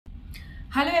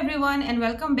Hello everyone and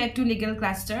welcome back to Legal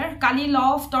Cluster. Kali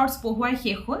law of torts pohuai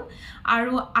shekhol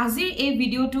aru azir ei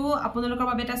video tu apunalokor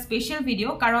babe eta special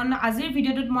video karon azir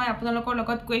video tut moi apunalokor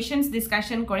logot questions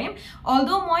discussion korim.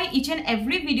 Although moi each and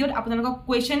every video apunalokor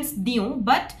questions diu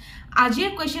but আজিৰ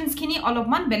questions খিনি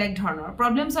অলপমান বেলেগ ধৰণৰ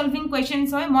problem solving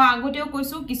questions হয় মই আগতেও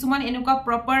কৈছো কিছুমান এনেকুৱা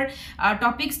প্ৰপাৰ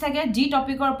টপিকস থাকে জি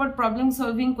টপিকৰ ওপৰত প্ৰবলেম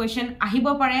সলভিং কোৱেশ্চন আহিব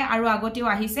পাৰে আৰু আগতেও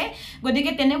আহিছে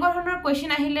গতিকে তেনেকুৱা ধৰণৰ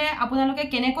কোৱেশ্চন আহিলে আপোনালোকে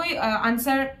কেনেকৈ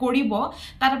আনসাৰ কৰিব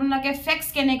তাত আপোনালোকে ফ্যাক্টস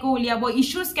কেনেকৈ উলিয়াব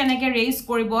ইস্যুস কেনেকৈ ৰেইজ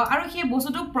কৰিব আৰু সেই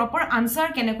বস্তুটো প্ৰপাৰ আনসাৰ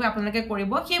কেনেকৈ আপোনালোকে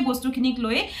কৰিব সেই বস্তুখিনিক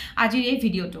লৈ আজিৰ এই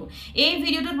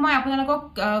ভিডিওটোত মই আপোনালোকক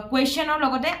কোৱেশ্চনৰ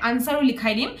লগতে আনসাৰো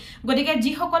লিখাই দিম গতিকে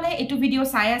যি সকলে এটো ভিডিও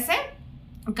চাই আছে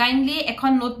kindly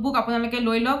এখন নোটবুক আপোনালোকে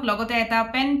লৈ লওক লগতে এটা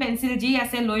পেন পেন্সিল জি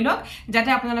আছে লৈ লওক যাতে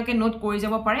আপোনালোকে নোট কৰি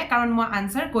যাব পাৰে কাৰণ মই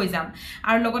আনসাৰ কৈ যাম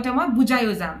আৰু লগতে মই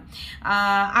বুজাইও যাম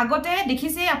আগতে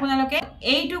দেখিছে আপোনালোকে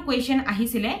এইটো কোৱেশ্চন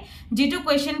আহিছিলে যেটো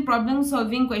কোৱেশ্চন প্ৰবলেম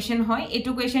সলভিং কোৱেশ্চন হয়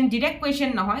এটো কোৱেশ্চন ডাইৰেক্ট কোৱেশ্চন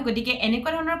নহয় গতিকে এনেকুৱা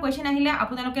ধৰণৰ কোৱেশ্চন আহিলে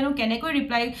আপোনালোকেনো কেনেকৈ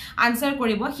ৰিপ্লাই আনসাৰ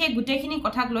কৰিব সেই গুটেখিনি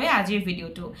কথাক লৈ আজিৰ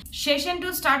ভিডিওটো সেশনটো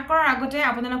স্টাৰ্ট কৰাৰ আগতে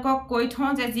আপোনালোকক কৈ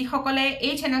থওঁ যে যি সকলে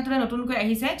এই চেনেলটোলৈ নতুনকৈ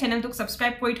আহিছে চেনেলটোক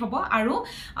সাবস্ক্ৰাইব কৰি থব আৰু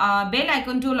বেল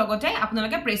আইকনটো লগতে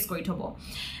আপোনালোকে প্ৰেছ কৰি থব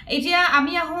এতিয়া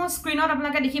আমি আহো স্ক্ৰিনত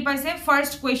আপোনালোকে দেখি পাইছে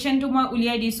ফাৰ্স্ট কোৱেশ্চনটো মই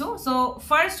উলিয়াই দিছো সো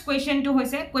ফাৰ্স্ট কোৱেশ্চনটো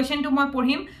হৈছে কোৱেশ্চনটো মই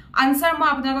পঢ়িম আনসাৰ মই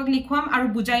আপোনালোকক লিখুৱাম আৰু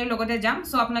বুজাই লগতে যাম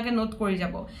সো আপোনালোকে নোট কৰি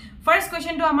যাব ফাৰ্স্ট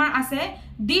কোৱেশ্চনটো আমাৰ আছে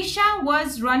Disha was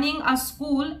running a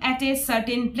school at a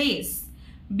certain place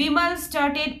Bimal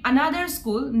started another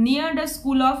school near the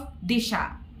school of Disha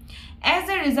as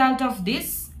a result of this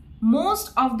most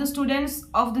of the students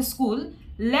of the school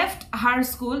left her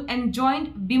school and joined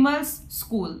Bimal's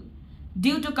school.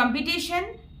 Due to competition,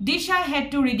 Disha had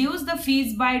to reduce the fees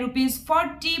by rupees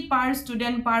 40 per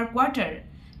student per quarter,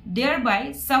 thereby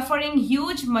suffering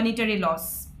huge monetary loss.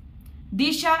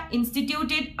 Disha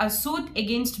instituted a suit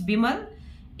against Bimal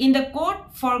in the court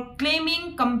for claiming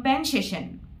compensation.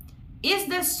 Is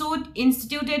the suit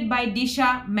instituted by Disha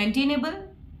maintainable?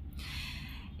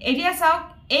 Etia sauk,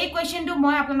 ei question to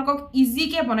moi apnalokok easy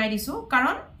ke banai disu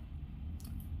karon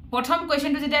প্ৰথম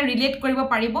কোৱেশ্চনটো যেটা relate কৰিব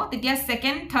পাৰিব তেতিয়া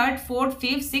second third fourth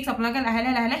fifth six আপোনালোকে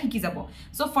লাহে শিকি যাব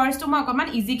so ফাৰ্স্টটো মই অকমান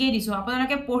ইজি কে দিছো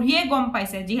আপোনালোকে পঢ়িয়ে গম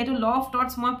পাইছে যেহেতু ল অফ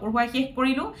টৰ্টস মই পঢ়ুৱাই শেষ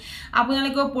কৰিলো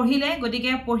আপোনালোকে পঢ়িলে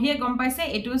গতিকে পঢ়িয়ে গম পাইছে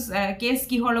এটো কেস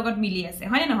কিহৰ লগত মিলি আছে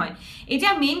হয় নে নহয়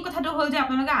এতিয়া মেইন কথাটো হল যে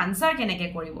আপোনালোকে আনসাৰ কেনেকৈ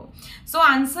কৰিব সো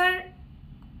আনসাৰ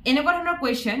এনেকুৱা ধৰণৰ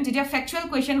কোৱেশ্চন যেতিয়া ফ্যাকচুৱেল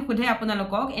কোৱেশ্চন খুধে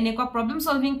আপোনালোকক এনেকুৱা প্ৰবলেম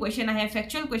সলভিং কোৱেশ্চন আহে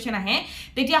ফ্যাকচুৱেল কোৱেশ্চন আহে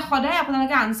তেতিয়া সদায়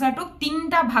আপোনালোকে আনসাৰটো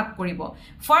তিনটা ভাগ কৰিব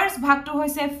ফাৰ্স্ট ভাগটো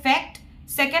হৈছে ফ্যাক্ট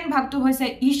সেকেন্ড ভাগটো হৈছে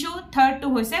ইস্যু থাৰ্ডটো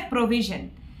হৈছে প্ৰভিজন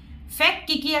ফ্যাক্ট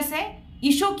কি আছে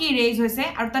ইস্যু কি ৰেজ হৈছে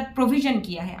আৰু তাত প্ৰভিজন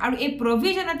কি আহে আৰু এই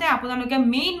প্ৰভিজনতে আপোনালোকে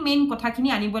মেইন কথাখিনি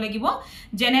আনিব লাগিব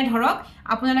যেনে ধৰক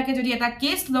আপোনালোকে যদি এটা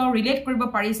কেস ল ৰিলেট কৰিব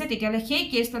পাৰিছে তেতিয়ালে সেই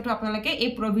কেস লটো আপোনালোকে এই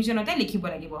প্ৰভিজনতে লিখিব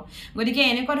লাগিব গতিকে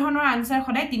এনেকুৱা ধৰণৰ আনসাৰ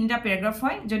সদায় তিনটা প্যাৰাগ্ৰাফ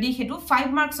হয় যদি হেতু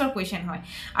 5 মাৰ্কছৰ কোৱেশ্চন হয়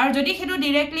আৰু যদি হেতু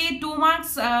ডাইৰেক্টলি 2 মাৰ্কছ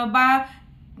বা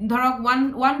ধৰক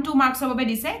 1-2 মাৰ্কছৰ বাবে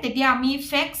দিছে তেতিয়া আমি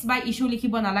ফ্যাক্টস বা ইস্যু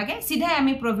লিখিব নালাগে সিধাই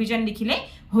আমি প্ৰভিজন লিখিলে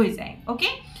হৈ যায়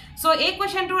ওকে সো এই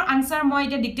কোৱেশ্চনটোৰ আনসাৰ মই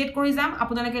এটা ডিক্টেট কৰি যাম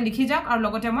আপোনালোকে লিখি যাওক আৰু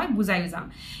লগতে মই বুজাই যাম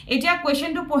এতিয়া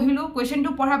কোৱেশ্চনটো পঢ়িলো কোৱেশ্চনটো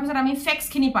পঢ়াৰ পিছত আমি ফ্যাক্টস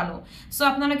খিনি পালো সো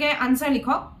আপোনালোকে আনসাৰ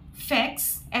লিখক ফ্যাক্টস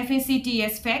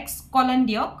FACTS ফ্যাক্টস কলন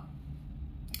দিয়ক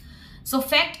সো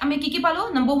ফ্যাক্ট আমি কি পালো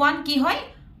নম্বৰ 1 কি হয়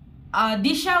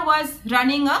Disha was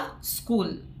running a school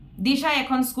Disha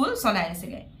এখন স্কুল চলাই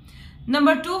আছিল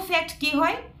নম্বৰ 2 ফ্যাক্ট কি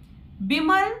হয়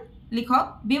Bimal লিখক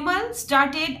Bimal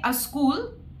started a school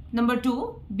Number 2,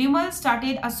 Bimal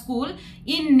started a school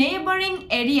in neighboring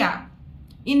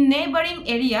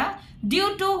area due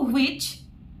to which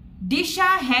Disha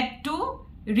had to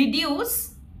reduce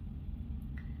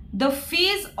the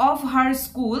fees of her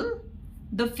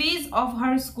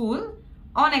school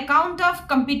on account of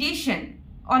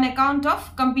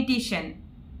competition.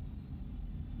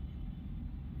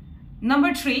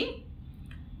 Number 3,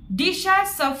 Disha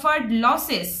suffered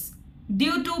losses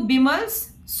due to Bimal's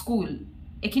school.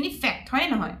 এখিনি fact হয়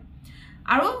না হয়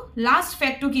আৰু last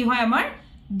ফ্যাক্টটো কি হয় আমাৰ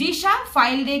Disha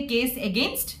filed a case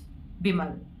against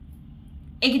Bimal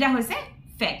একিটা হৈছে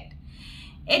fact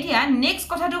এতিয়া নেক্সট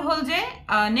কথাটো হল যে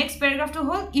নেক্সট প্যাৰাগ্ৰাফটো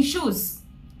হল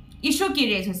ইস্যু কি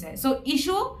ৰেজ হৈছে সো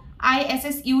ইস্যু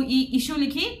ISSUE ইস্যু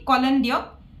লিখি কলন দিয়ক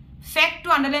ফ্যাক্টটো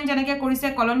আন্ডাৰলাইন যেনেকৈ কৰিছে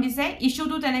কলন দিছে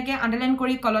ইস্যুটো তেনেকৈ আন্ডাৰলাইন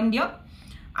কৰি কলন দিয়ক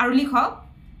আৰু লিখক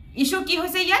ইস্যু কি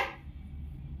হৈছে ইয়াত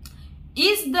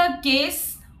is the case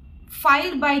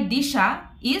filed by Disha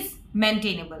is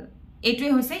maintainable এটোৱে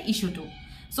হৈছে ইস্যুটো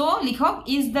সো লিখক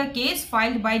is the case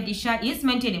filed by Disha is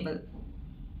maintainable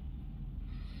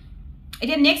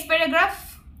এটা next paragraph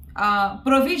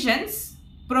provisions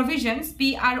provisions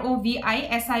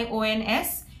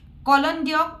provisions colon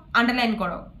diok underline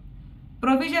korok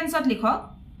provisions ot likhok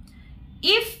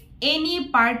if any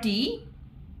party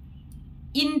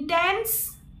intends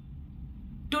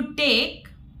to take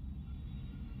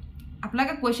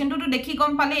আপোনাকে কোৱেশ্চনটো তো দেখি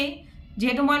গম পালে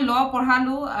যেহেতু মই ল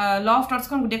পঢ়ালো ল অফ টৰ্টছ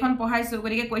খন গুটেখন পঢ়াইছো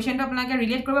গতিকে কোৱেশ্চনটো আপোনাকে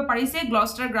ৰিলেট কৰিব পাৰিছে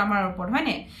গ্লস্টাৰ গ্ৰামাৰৰ ওপৰত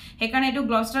হয়নে হেকাৰণে এটো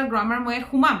গ্লস্টাৰ গ্ৰামাৰ মই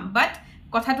খুমাম বাট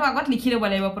কথাটো আগত লিখি লব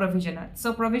লাগিব প্ৰভিজনত সো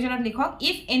প্ৰভিজনত লিখক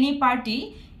if any party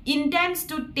intends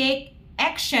to take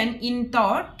action in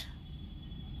tort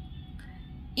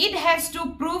it has to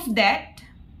prove that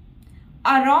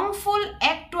a wrongful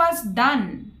act was done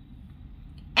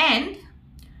and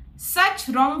such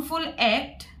wrongful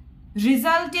act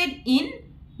resulted in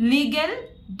legal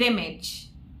damage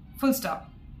full stop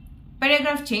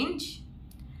paragraph change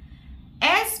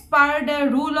as per the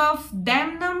rule of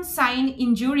damnum sine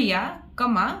injuria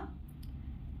comma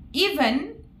even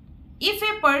if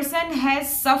a person has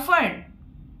suffered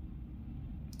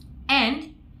an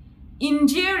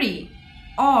injury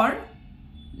or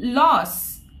loss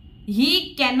he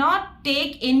cannot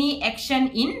take any action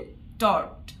in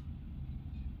tort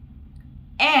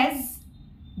as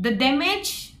the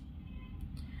damage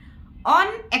on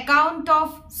account of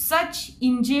such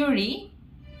injury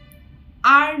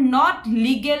are not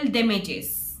legal damages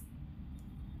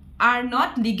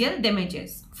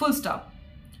full stop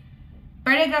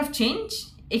paragraph change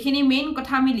ekhini main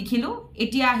kotha ami likhilu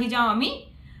etia ahi jao ami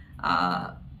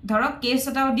dhorok case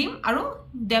eta dim aru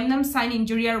damnum sine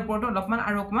injury ar upor olopman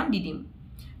aru okman di dim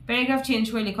paragraph change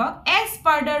hoi likhok as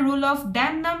per the rule of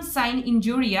damnum sine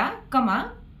injuria comma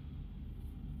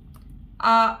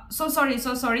so sorry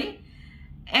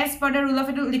as per the rule of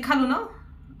it likhalu no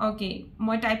okay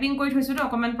moi typing koi thoisu to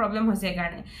comment problem hoise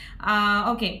karone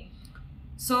okay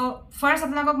so first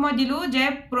apnakok moi dilu je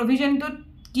provision to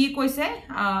ki koise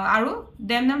aru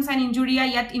damnum sine injuria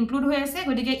yat include hoy ase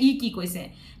godike e ki koise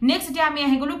next eta ami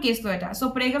ahi golu case to eta so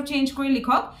paragraph change kori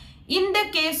likhok in the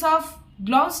case of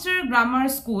Gloucester Grammar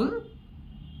School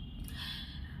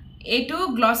etu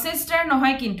Gloucester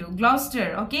nohoy kintu Gloucester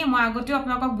okay moi agote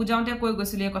apnakok bujaunte koi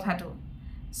gosile e kotha to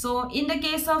so in the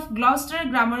case of Gloucester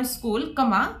Grammar School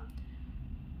comma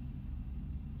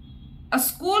a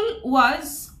school was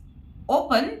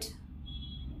opened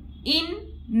in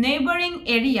neighboring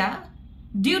area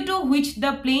due to which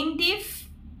the plaintiff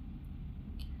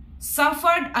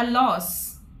suffered a loss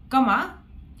comma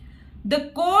the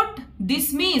court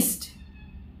dismissed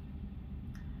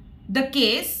the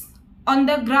case on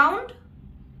the ground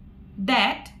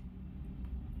that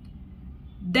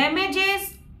damages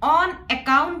on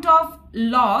account of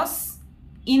loss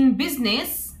in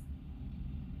business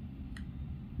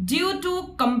due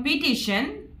to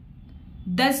competition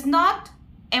does not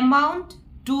amount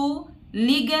to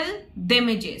legal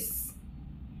damages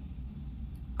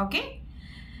okay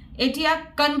etia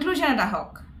conclusion eta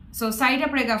hok so side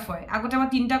paragraph hoy agote ma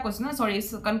tinta question na sorry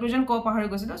conclusion ko pahari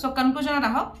gosilo so conclusion eta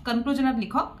hok conclusion at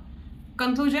likhok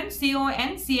conclusion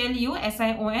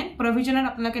CONCLUSION provision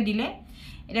apnake dile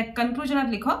eta conclusion at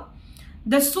likhok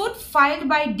the suit filed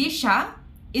by Disha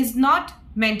is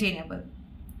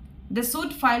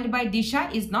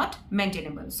not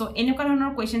maintainable so enukar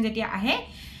honor question jetia ahe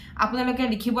apnaloke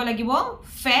likhibo lagibo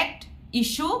fact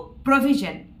issue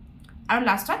provision aru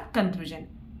last at conclusion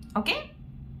okay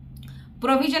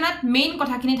provision at main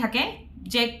kotha kini thake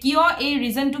je kio a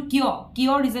reason to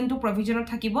kio reason to provision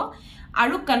thakibo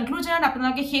aru conclusion at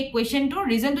apnaloke he question to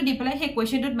reason to dipela he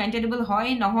question to maintainable hoy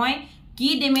nohoy কি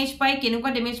damage পাই কেনেকুৱা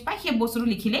damage পাই হে বস্তুটো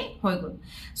লিখিলে হৈ গল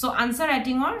so answer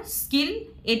writing or skill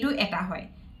এটু এটা হয়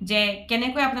যে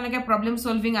কেনেকৈ আপোনালোকে problem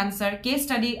solving answer case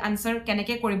study answer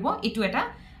কেনেকৈ কৰিব এটু এটা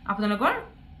আপোনালোকৰ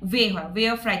ওয়ে হয় ওয়ে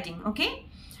অফ ৰাইটিং ওকে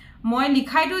মই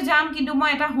লিখাইটো যাম কিন্তু মই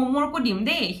এটা হোমৱৰ্কো দিম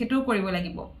দে হেতু কৰিব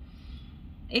লাগিব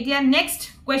এতিয়া নেক্সট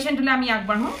কোৱেশ্চন টুলে আমি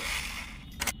আগবাঢ়ো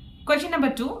question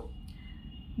number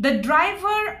 2 the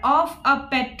driver of a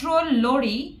petrol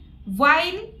lorry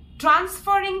while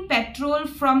transferring petrol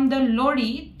from the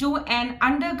lorry to an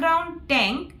underground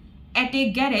tank at a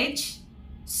garage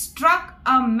struck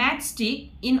a matchstick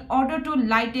in order to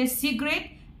light a cigarette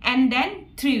and then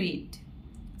threw it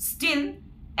still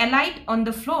alight on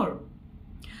the floor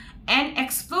an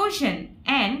explosion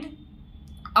and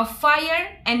a fire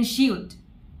ensued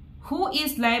who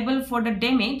is liable for the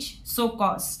damage so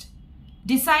caused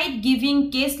decide giving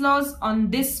case laws on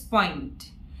this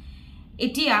point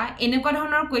etia enekwa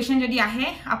dhonor question jodi ahe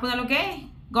apnaloke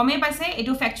gome paise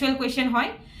etu factual question hoy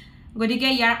godike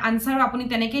yar answer apuni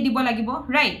teneke dibo lagibo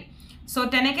right so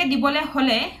teneke dibole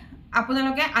hole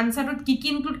apnaloke answer tut ki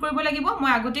include koribo lagibo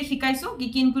moi agote hikaisu ki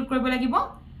include koribo lagibo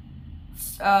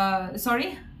sorry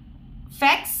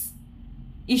facts,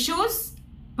 issues,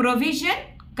 provision,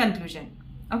 conclusion.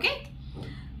 Okay,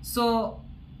 so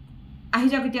ahi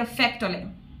jaw ketia fact ole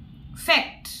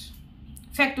fact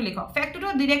to likho fact to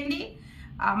directly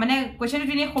mane question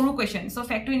to ni horu question, so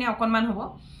fact to ni okonman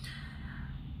hobo.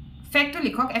 Fact to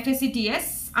likhok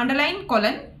FACTS underline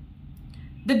colon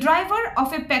the driver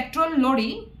of a petrol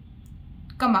lorry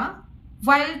comma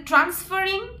while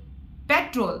transferring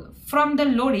petrol from the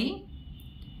lorry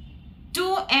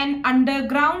to an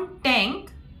underground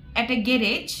tank at a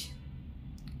garage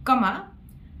comma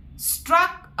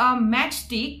struck a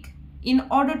matchstick in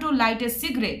order to light a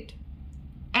cigarette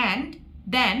and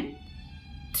then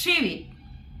threw it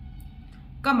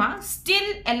comma still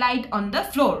alight on the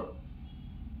floor.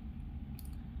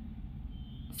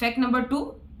 Fact number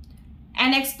 2,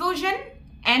 an explosion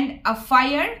and a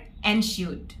fire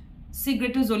ensued.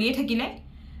 Cigarette to joliye thakile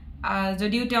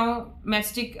jodiu teo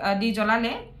matchstick di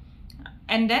jolale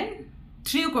and then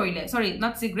threw korile, sorry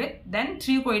not cigarette, then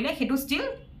threw korile hetu still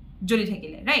joli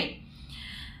thakile, right?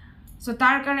 So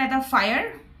tar karone eta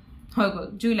fire hoy gol,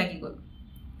 jui lagi gol.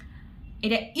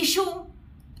 Eta issue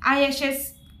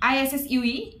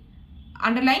ISSUE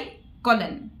underline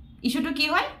colon issue to ki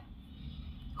hoy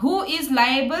who is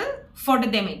liable for the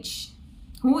damage,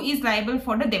 who is liable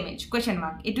for the damage question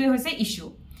mark etu hoise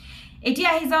issue. Eti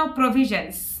ahi jao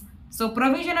provisions, so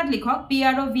provision at likhok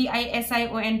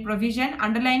PROVISION provision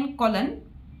underline colon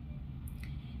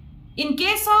in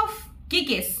case of ki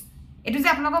case etu je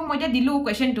apnalok moi dilu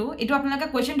question to etu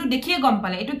apnalaka question to dekhiye gom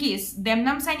pale etu ki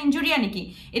demnam sign injury aniki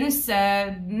etu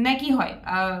na ki hoy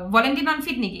voluntary non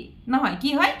fit niki na hoy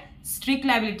ki hoy strict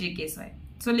liability case hoy.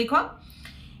 So likhok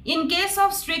in case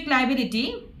of strict liability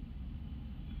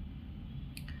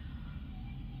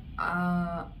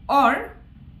or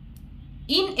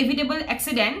inevitable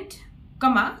accident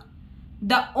comma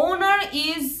the owner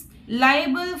is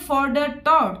liable for the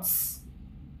torts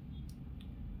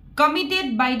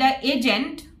committed by the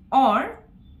agent or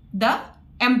the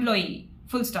employee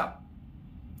full stop.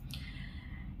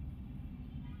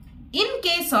 In the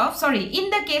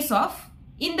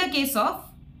case of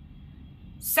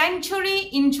Century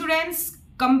Insurance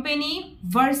Company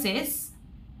versus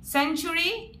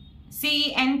Century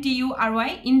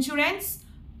CENTURY Insurance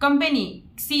Company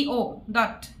CO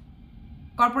dot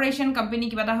corporation company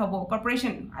kibata hobo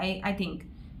corporation I think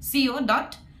CO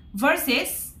dot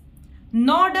versus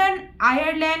Northern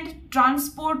Ireland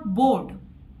Transport Board.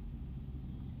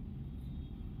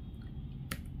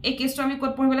 এই কেছটো আমি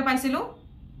কত পঢ়িবলৈ পাইছিলো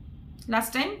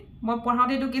last time মই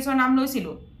পঢ়াওতে এটো কেছৰ নাম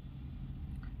লৈছিলো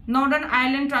Northern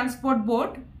Ireland Transport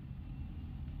Board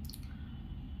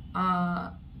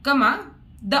comma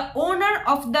the owner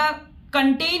of the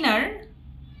container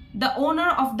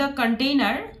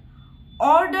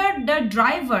ordered the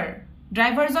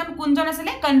driver zone kunjon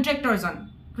asile contractor zone,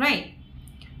 right?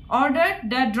 Ordered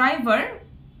the driver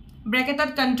bracket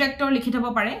contractor likhi thabo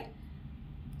pare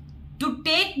to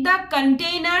take the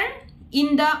container in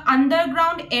the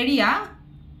underground area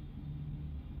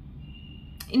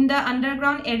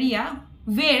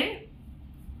where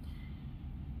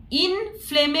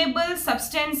inflammable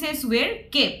substances were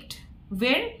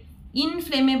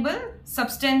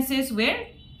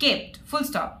kept full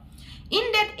stop. In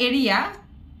that area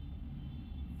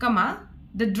comma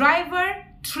the driver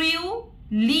threw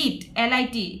lit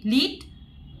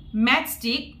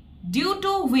matchstick due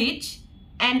to which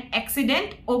an accident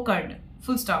occurred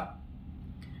full stop.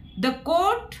 The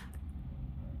court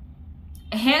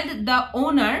held the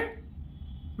owner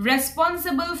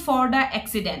responsible for the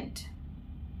accident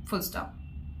full stop.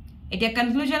 Etia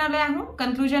conclusion ale ahu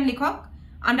conclusion likhok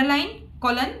underline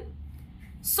colon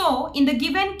so in the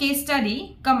given case study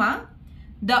comma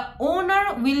the owner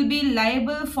will be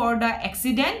liable for the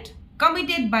accident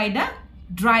committed by the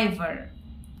driver.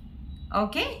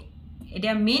 Okay,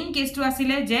 etia main case to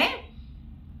asile je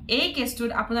ei case to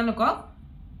apunalokok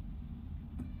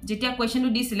jetia question to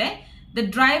disile the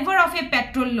driver of a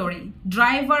petrol lorry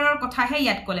driver or kotha he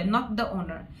yat kole not the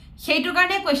owner heitu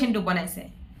karone question to banaise.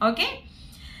 Okay,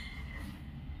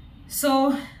 so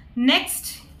next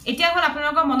etia hol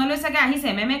apnalokor monoloi sage ahise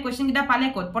meme question kita pale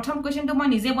kot prothom question to moi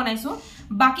nije banaisu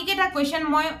baki keta question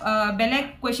moi belek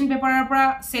question paper pora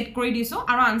set kori disu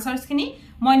aro answers khini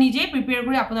moi nije prepare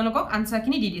kori apnalokok answer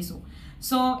khini di disu.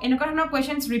 So enokar honor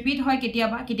questions repeat hoy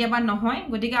ketiaba nohoy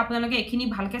gotike apnaloke ekhini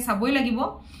bhalke saboi lagibo.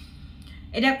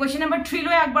 Eta question number 3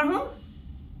 loi agbarhu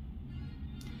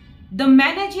the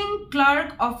managing clerk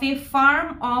of a firm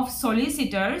of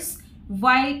solicitors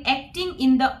while acting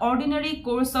in the ordinary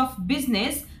course of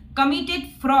business committed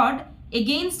fraud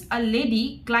against a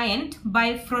lady client by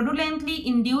fraudulently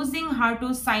inducing her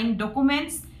to sign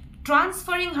documents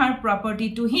transferring her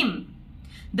property to him.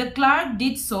 The clerk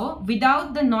did so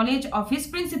without the knowledge of his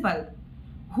principal.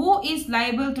 Who is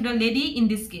liable to the lady in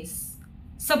this case?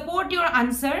 Support your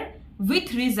answer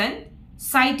with reason,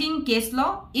 citing case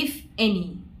law if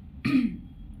any.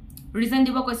 Reason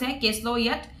dibo koise case law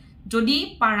yet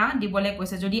jodi para dibole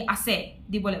koise jodi ase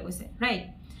dibole koise,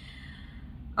 right?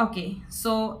 Okay,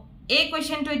 so a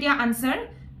question to etia answer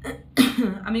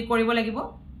ami koribo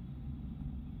lagibo.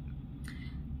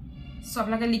 So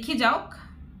apnake likhi jaok.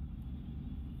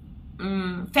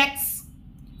 Facts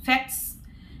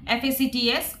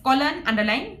FACTS colon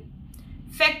underline.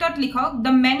 Factot likhok,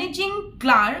 the managing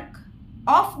clerk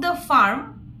of the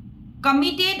firm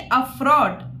committed a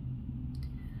fraud.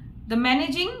 The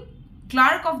managing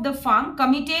clerk of the firm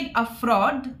committed a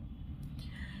fraud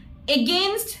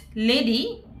against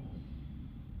lady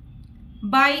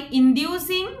by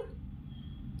inducing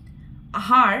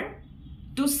her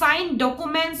to sign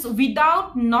documents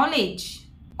without knowledge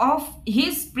of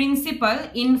his principal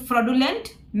in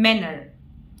fraudulent manner.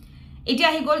 Etia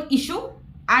hi gol issue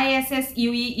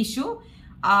ISSUE issue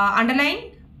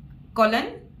underline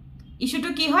colon. Issue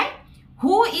to ki hoy?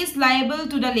 Who is liable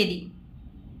to the lady?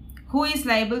 Who is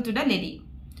liable to the lady?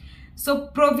 So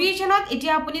provisionot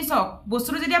etia apuni sok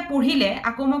bosturu jetia porhile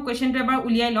ako mo question to ebar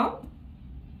uliai lo.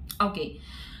 Okay.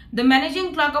 The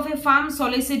managing clerk of a firm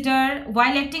solicitor,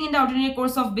 while acting in the ordinary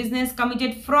course of business,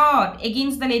 committed fraud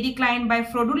against the lady client by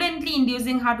fraudulently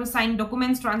inducing her to sign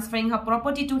documents transferring her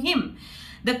property to him.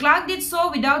 The clerk did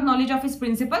so without knowledge of his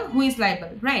principal, who is liable,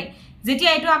 right?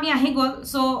 Jetia eto ami ahi gol,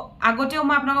 so agote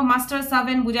ma apnako master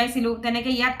servant bujaisilu,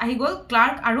 teneke yat ahi gol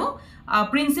clerk aru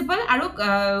principal aru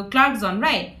clerk zone,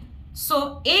 right?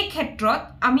 So a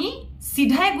khetrot ami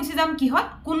sidhai gusi jam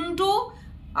kihot kuntu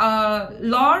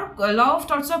law of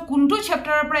torts of kuntu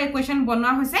chapter pra equation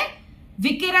bonwa hoise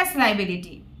vicarious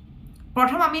liability.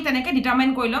 Prothom ami teneke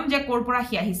determine koilom je kor pora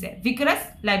hi ahise vicarious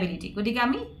liability. Gotike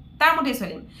ami tar mote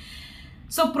solim.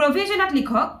 So provision at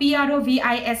likhok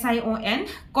PROVISION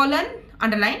colon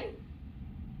underline.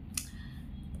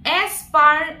 As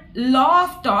per law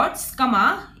of torts,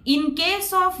 comma, in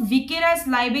case of vicarious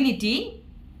liability,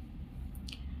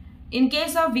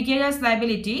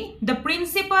 the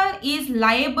principal is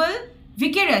liable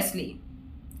vicariously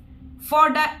for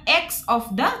the acts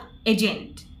of the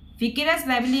agent. Vicarious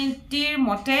liability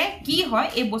mote ki hoy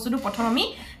e bostu prothom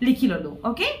ami likhi lolu.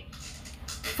 Okay,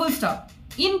 full stop.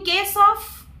 In case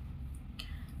of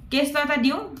case lata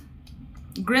diu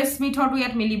Grace Smith or to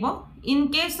yat milibo. In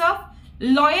case of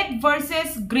Lloyd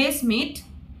versus Grace Smith,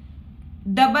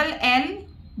 LLOYAD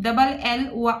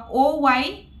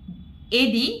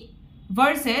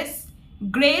versus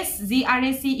Grace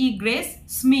GRACE Grace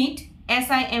Smith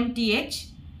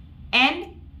SIMTH and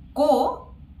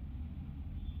co,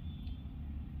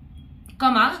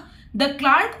 comma, the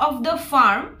clerk of the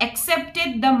firm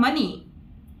accepted the money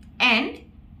and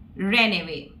ran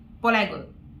away. Polygol.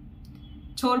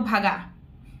 Chor bhaga.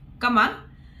 Comma.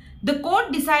 The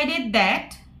court decided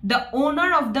that the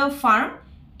owner of the firm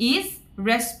is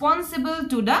responsible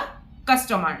to the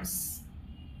customers.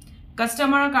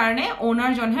 Customer karne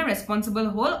owner jon hai responsible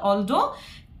hol, although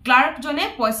clerk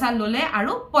jone poisa lole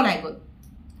aru polygol.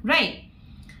 Right?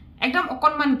 একদম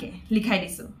অকনমানকে লিখাই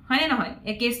দিছো হয়নে নহয়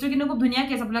এই কেছটো কিন্তু খুব ধুনিয়া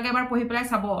কেছ আপোনালোকে এবাৰ পঢ়ি পেলাই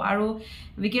চাব আৰু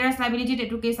ভিকাৰিয়াছ লাইবিলিটি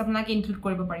এটো কেছ আপোনালোকে ইনক্লুড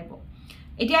কৰিব পাৰিব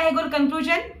এতিয়া আহি গল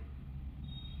কনক্লুজন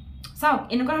চাও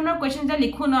এনেকুৱা ধৰণৰ কোৱেশ্চন যে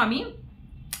লিখো ন আমি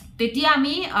তেতিয়া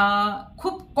আমি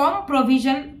খুব কম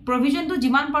প্ৰভিজনটো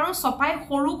যিমান পাৰো সপাই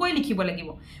সৰুকৈ লিখিব লাগিব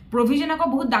প্ৰভিজন আকৌ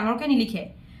বহুত ডাঙৰকৈ নিলিখে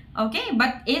ওকে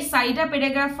বাট এই চাৰিটা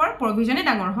পেৰাগ্ৰাফৰ প্ৰভিজনে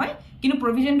ডাঙৰ হয় কিন্তু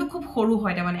প্ৰভিজনটো খুব সৰু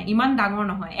হয় তাৰ মানে ইমান ডাঙৰ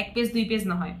নহয় এক পেজ দুই পেজ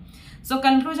নহয় So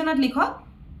conclusion at likho.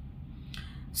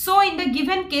 So in the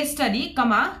given case study,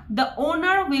 comma, the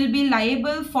owner will be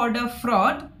liable for the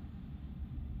fraud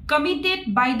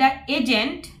committed by the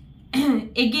agent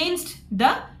against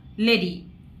the lady.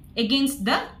 Against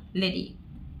the lady.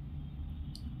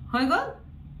 Hoy go.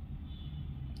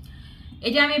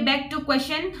 Eja ami back to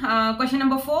question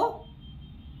number 4.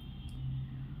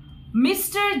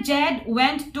 Mr. Jad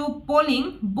went to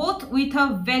polling both with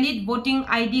a valid voting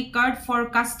ID card for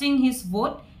casting his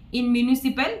vote in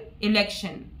municipal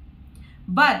election.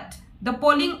 But the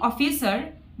polling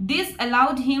officer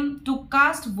disallowed him to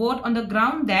cast vote on the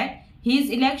ground that his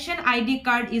election ID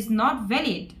card is not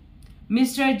valid.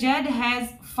 Mr. Jad has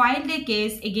filed a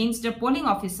case against the polling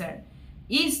officer.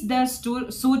 Is the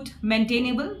suit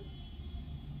maintainable?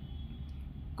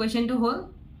 Question to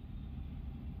hold.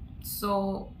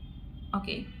 So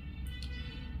okay.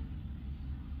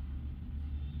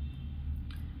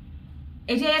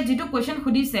 Eje jitu question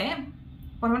khudise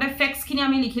prothomte facts khini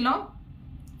ami likhilo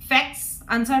facts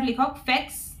answer likhok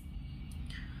facts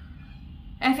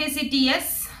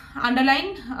FACTS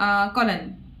underline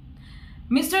colon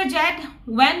Mr. Jad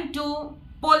went to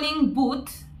polling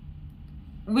booth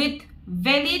with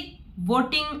valid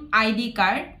voting ID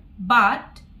card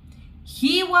but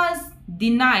he was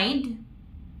denied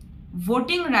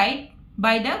voting right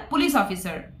by the police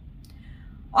officer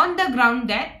on the ground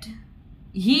that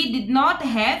he did not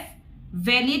have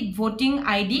valid voting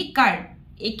ID card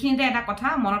ekhinite eta kotha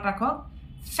monot rakhok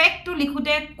fact to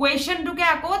likhute question to ke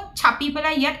ako chapi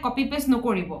pela yat copy paste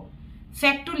nokoribo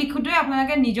fact to likhute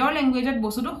apnalake nijor language et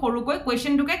bostu to horu koi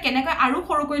question to ke keneka aru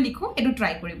horu koi likhu edu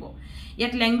try koribo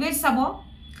yat language sabo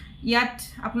yat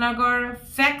apnalakor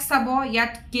fact sabo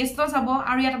yat case to sabo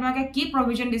aru yat apnalake ki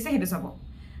provision dise hedu sabo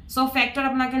so factor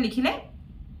apnalake likhile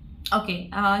okay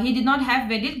he did not have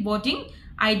valid voting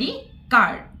ID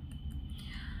card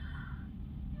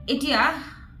etia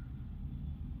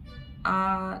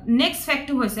next fact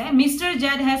hoise Mr.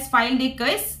 Jad has filed a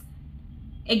case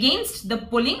against the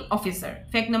polling officer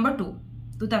fact number 2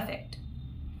 duta fact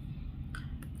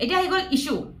etia higol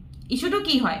issue to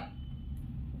ki hoy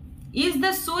is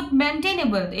the suit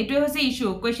maintainable eto hoise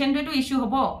issue question to issue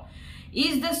hobo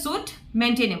is the suit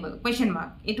maintainable question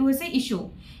mark eto hoise issue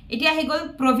etia higol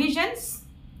provisions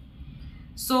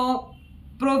so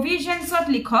provisions of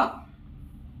likhok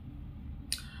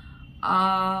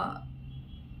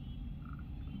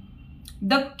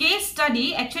the case study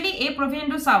actually a provision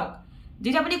to sauk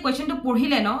jeta apni question to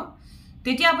porhile no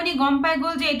tetia apni gom pai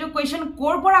gol je eto question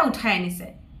kor pora uthai anise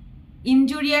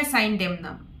injurious sign dem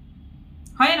na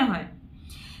hoy na hoy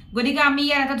godika ami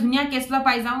yar eta dhunia case la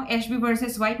pai jao HB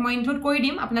versus White moi include koi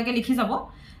dim apnake likhi jabo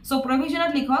so provision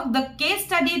of likhok the case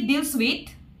study deals with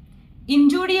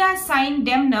injurious sign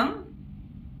damnum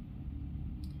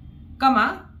comma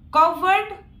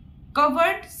covered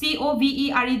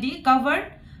COVERED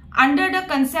covered under the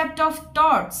concept of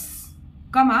torts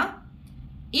comma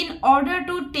in order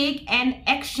to take an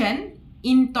action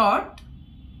in tort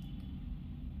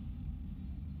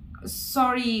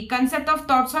sorry concept of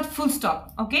torts at full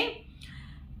stop okay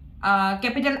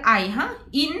capital I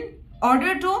in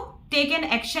order to take an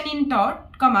action in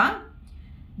tort comma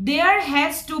there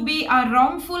has to be a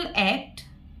wrongful act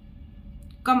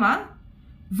comma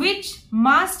which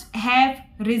must have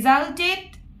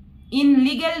resulted in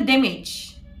legal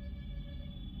damage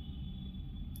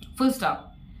full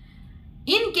stop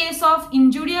in case of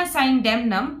injurious sign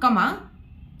damnum comma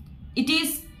it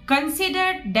is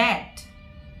considered that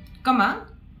comma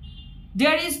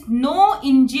there is no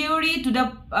injury to the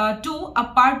to a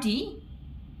party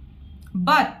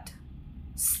but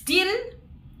still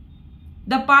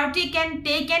the party can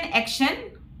take an action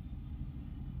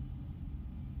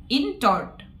in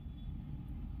tort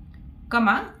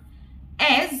comma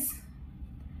as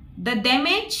the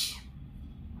damage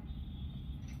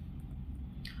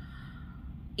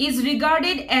is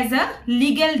regarded as a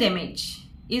legal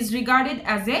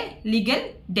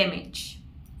damage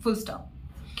full stop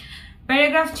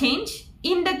paragraph change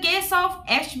in the case of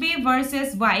HB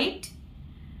versus White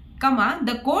comma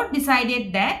the court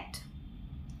decided that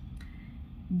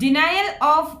denial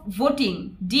of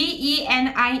voting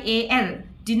DENIAL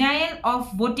denial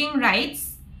of voting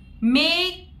rights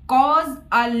may cause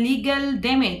a legal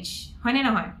damage hoine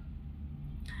na hoy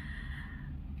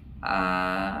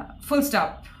full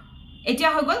stop etia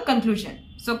hogol conclusion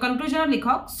so conclusion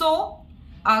likhok so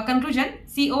conclusion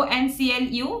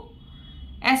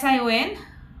CONCLUSION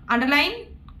underline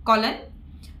colon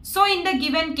so in the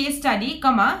given case study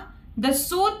comma the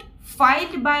suit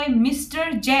filed by Mr.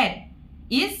 Jad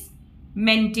is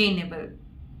maintainable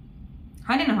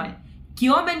hoine na hoy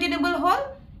kyo maintainable hol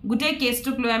gute case to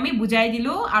loi ami bujai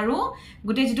dilu aru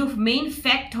gute jitu main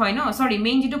fact hoy no sorry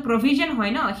main jitu provision hoy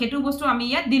no hetu bostu ami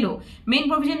yat dilu main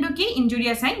provision to ki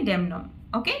injurious sign damnum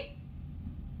okay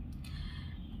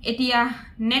etia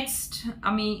next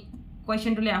ami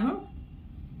question to le ahu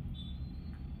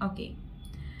okay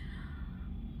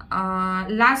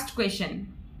last question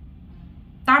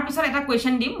tar pisor eta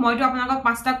question dim moi to apnalok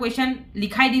pasta question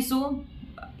likhai disu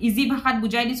easy bhashat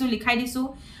bujai disu likhai disu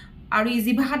aru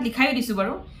easy bhashat likhai disu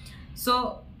baru so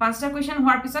pasta question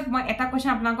hoar pisot moi eta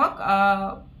question apnalok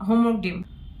homework dim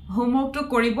homework to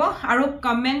koribo aru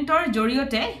commentor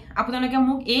joriote apnaloke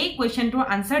muk ei question to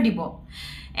answer dibo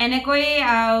enekoi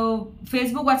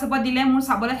Facebook WhatsApp dile mur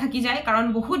sabole thaki jay karon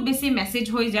bahut besi message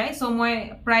hoi jay so moi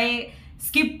pray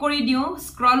skip kori diu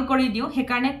scroll kori diu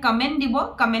hekarne comment dibo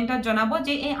commentor janabo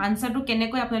je ei answer to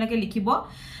kenekoi apnaloke likhibo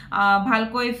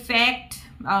bhalkoi fact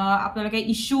apnaloke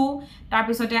issue tar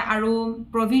pisote aru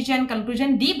provision conclusion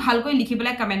di bhalkoi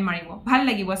likhibela comment maribo bhal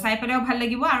lagibo sai pare bhal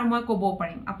lagibo aru moi kobo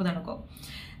parim apnaloko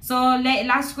So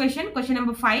last question, question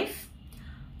number 5.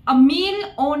 A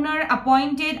mill owner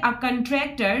appointed a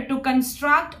contractor to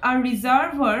construct a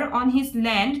reservoir on his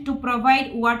land to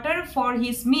provide water for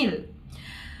his mill.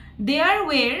 There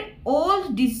were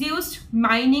old disused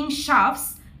mining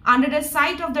shafts under the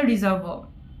site of the reservoir,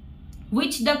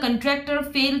 which the contractor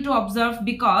failed to observe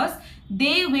because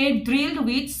they were drilled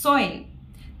with soil.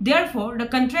 Therefore, the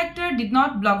contractor did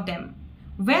not block them.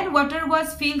 When water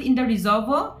was filled in the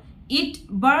reservoir, it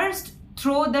burst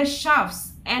through the shafts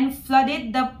and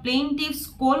flooded the plaintiff's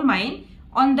coal mine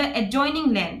on the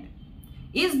adjoining land.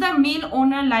 Is the mill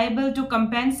owner liable to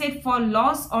compensate for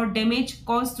loss or damage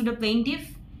caused to the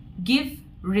plaintiff? Give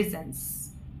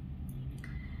reasons.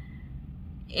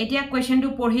 Etia question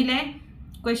to porhile.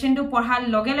 Question to porhal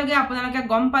loge loge aponaloke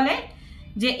gom pale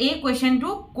je ei question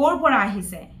to kor pora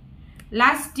ahise.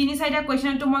 Last tini saida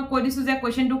question to moi koi disu je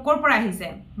question to kor pora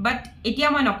ahise, but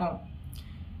etia moi nokon.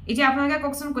 Etia aponaloke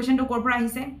kokson question to kor pora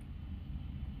ahise.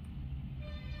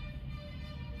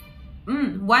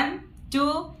 1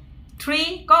 2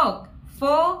 3 kok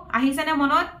 4 ahise na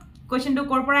monot question to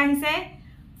kor pora ahise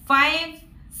 5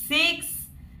 6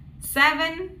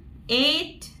 7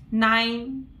 8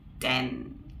 9 10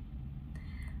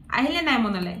 ahile nai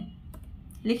monole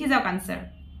likhi jaok answer.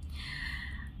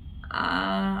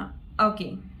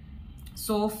 Okay,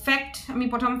 so fact ami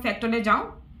prothom fact ole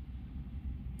jao.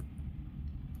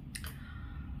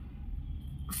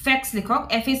 Facts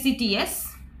likhok FACTS.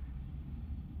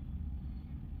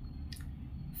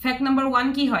 Fact number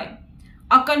 1 ki hoy?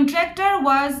 A contractor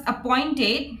was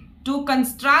appointed to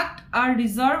construct a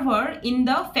reservoir in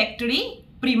the factory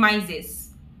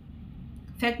premises.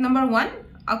 Fact number 1,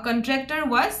 a contractor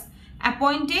was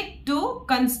appointed to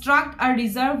construct a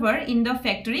reservoir in the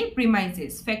factory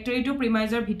premises. Factory to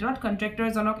premises bhitorot contractor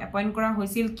jonok appoint kora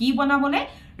hoisil ki banabole?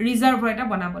 Reservoir eta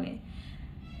banabole.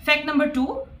 Fact number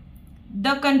 2,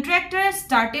 the contractor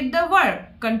started the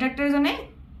work. Contractor jone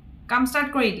kam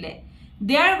start kori dile.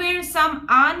 There were some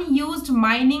unused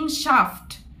mining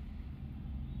shaft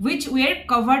which were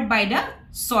covered by the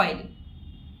soil.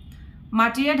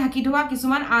 Matire dhaki thoa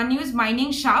kisuman unused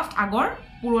mining shaft agor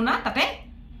purona tate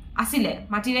asile.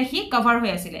 Matire hi cover hoy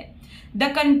asile.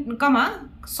 The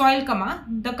soil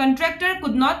the contractor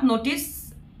could not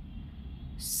notice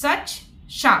such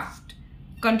shaft.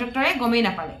 Contractor e gomei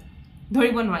napale.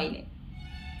 Dhoribo nwaile.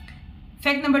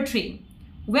 Fact number 3.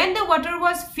 When the water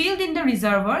was filled in the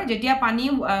reservoir, jetia pani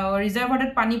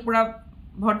reservoir pani pura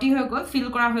bhorti hoy gol,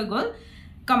 fill kora hoy gol,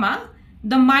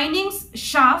 the mining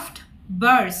shaft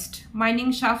burst.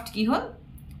 Mining shaft ki hol?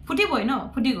 Futi boy no,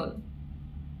 futi gol.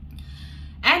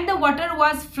 And the water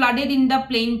was flooded in the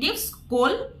plaintiff's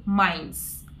coal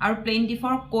mines. Our plaintiff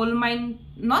or coal mine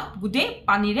not gute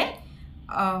panire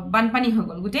ban pani hoy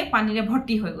gol, gute panire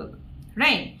bhorti hoy gol.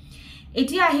 Right?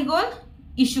 Eti ahi gol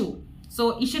issue.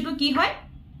 So issue to ki hoy?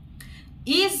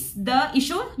 Is the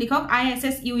issue likhok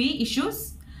ISSUE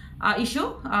issues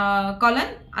issue colon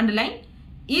underline.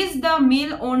 Is the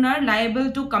mill owner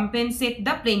liable to compensate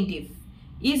the plaintiff?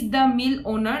 Is the mill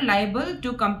owner liable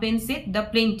to compensate the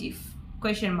plaintiff?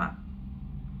 Question mark.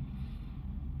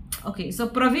 Okay, so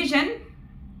provision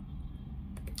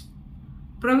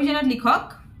at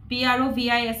likhok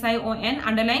PROVISION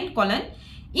underline colon.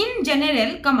 In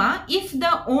general, if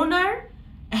the owner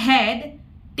had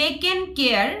taken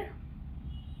care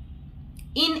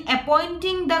in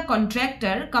appointing the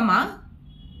contractor,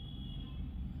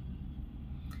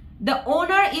 the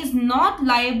owner is not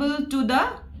liable to the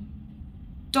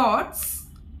torts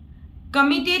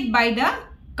committed by the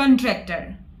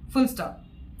contractor. Full stop.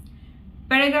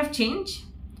 Paragraph change.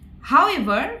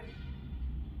 However,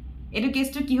 etu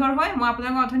case to kihor hoy mo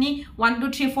apnalok othoni 1 2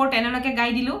 3 4 10 lake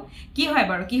gai dilu ki hoy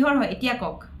baru kihor hoy etia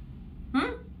kok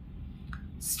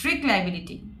strict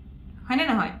liability hoy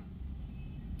na hoy.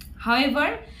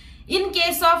 However, in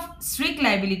case of strict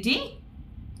liability,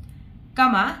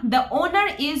 the owner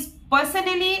is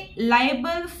personally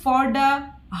liable for the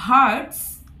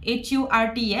hurts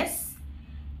HURTS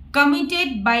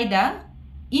committed by the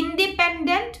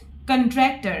independent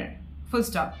contractor. Full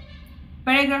stop.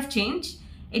 Paragraph change.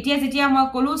 Etia jetia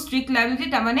moi kolu strict liability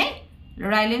tamane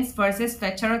Rylance versus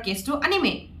Fletcher case to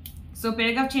anime. So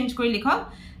paragraph change kori likho.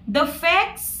 The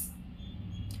facts,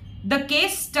 the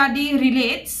case study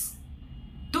relates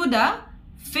to the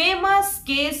famous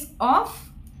case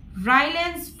of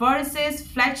Rylance versus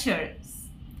Fletcher,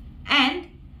 and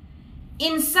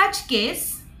in such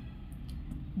case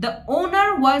the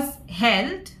owner was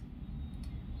held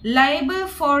liable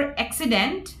for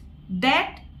accident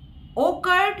that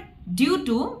occurred due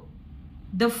to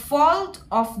the fault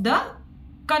of the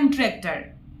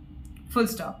contractor. Full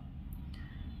stop.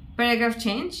 paragraph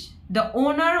change. The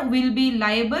owner will be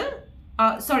liable.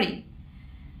 Sorry.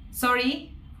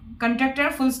 Contractor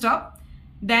full stop.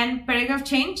 Then paragraph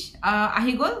change.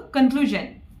 Ahigol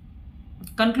conclusion.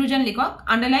 Conclusion likok.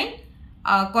 Underline.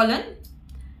 Colon.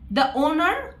 The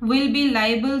owner will be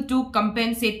liable to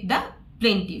compensate the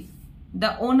plaintiff.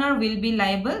 The owner will be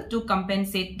liable to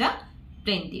compensate the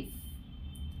plaintiff.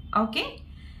 Okay.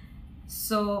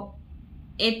 So,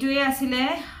 etue asile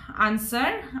answer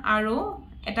aro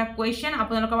eta question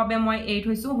aponalokor babe moi 8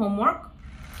 hoisu homework.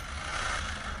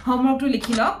 Homework to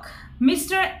likhilok.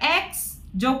 Mr. X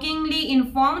jokingly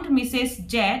informed Mrs.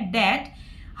 Z that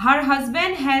her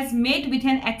husband has met with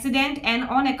an accident and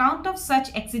on account of such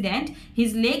accident,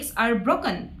 his legs are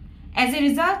broken. As a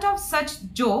result of such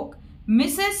joke,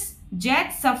 Mrs.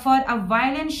 Z suffered a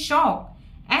violent shock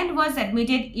and was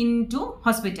admitted into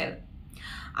hospital.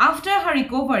 After her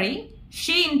recovery,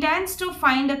 she intends to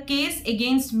find a case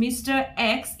against Mr.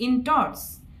 X in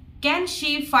torts. Can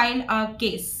she file a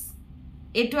case?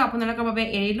 Eto aponalokor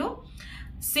babe erilu.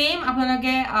 Same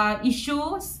aponaloke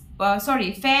issues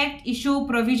fact, issue,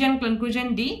 provision,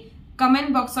 conclusion di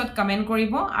comment box ot comment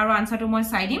koribo aro answer to moi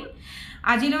sai dim.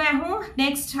 Ajiloi ahu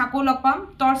next hako log pam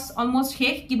torts almost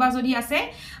shekh kiba jodi ase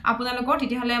aponalokor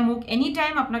titi hole muk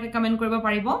anytime apnake comment koribo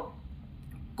paribo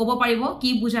kobo paribo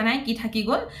ki buja nai ki thaki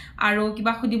gol aro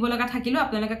kiba khudibo laga thakilo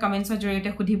apnaloke comments or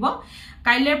joriote khudibo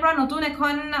kailer pra notun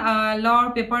ekhon law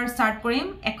paper start korim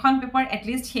ekhon paper at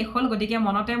least hekhol godike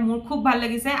monote mur khub bhal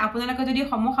lagise apnaloke jodi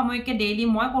samoyike daily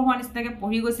moi porhwa nistage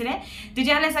porhi gosile titi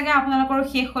hale saga apnalokor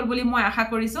hekhol boli moi asha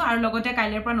korisu aro logote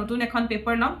kailer pra notun ekhon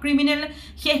paper lom criminal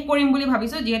shekh korim boli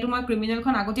bhabisu jehetu moi criminal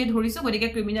khon agote dhorisu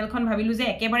godike criminal khon bhabilu je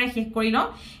ekebare shekh kori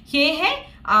lo he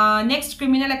next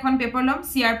criminal ekhon paper lom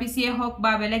CRPC e hok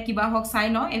ba bele kiba hok sai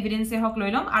lo evidence e hok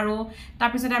loilom aro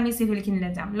tar pisode ami civil kinile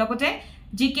jam logote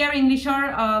GK or English or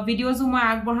videos moi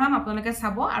agborham apnaloke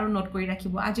sabo aro note kori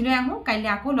rakhibo ajiloi ahu kaile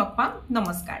ako log pam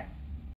namaskar.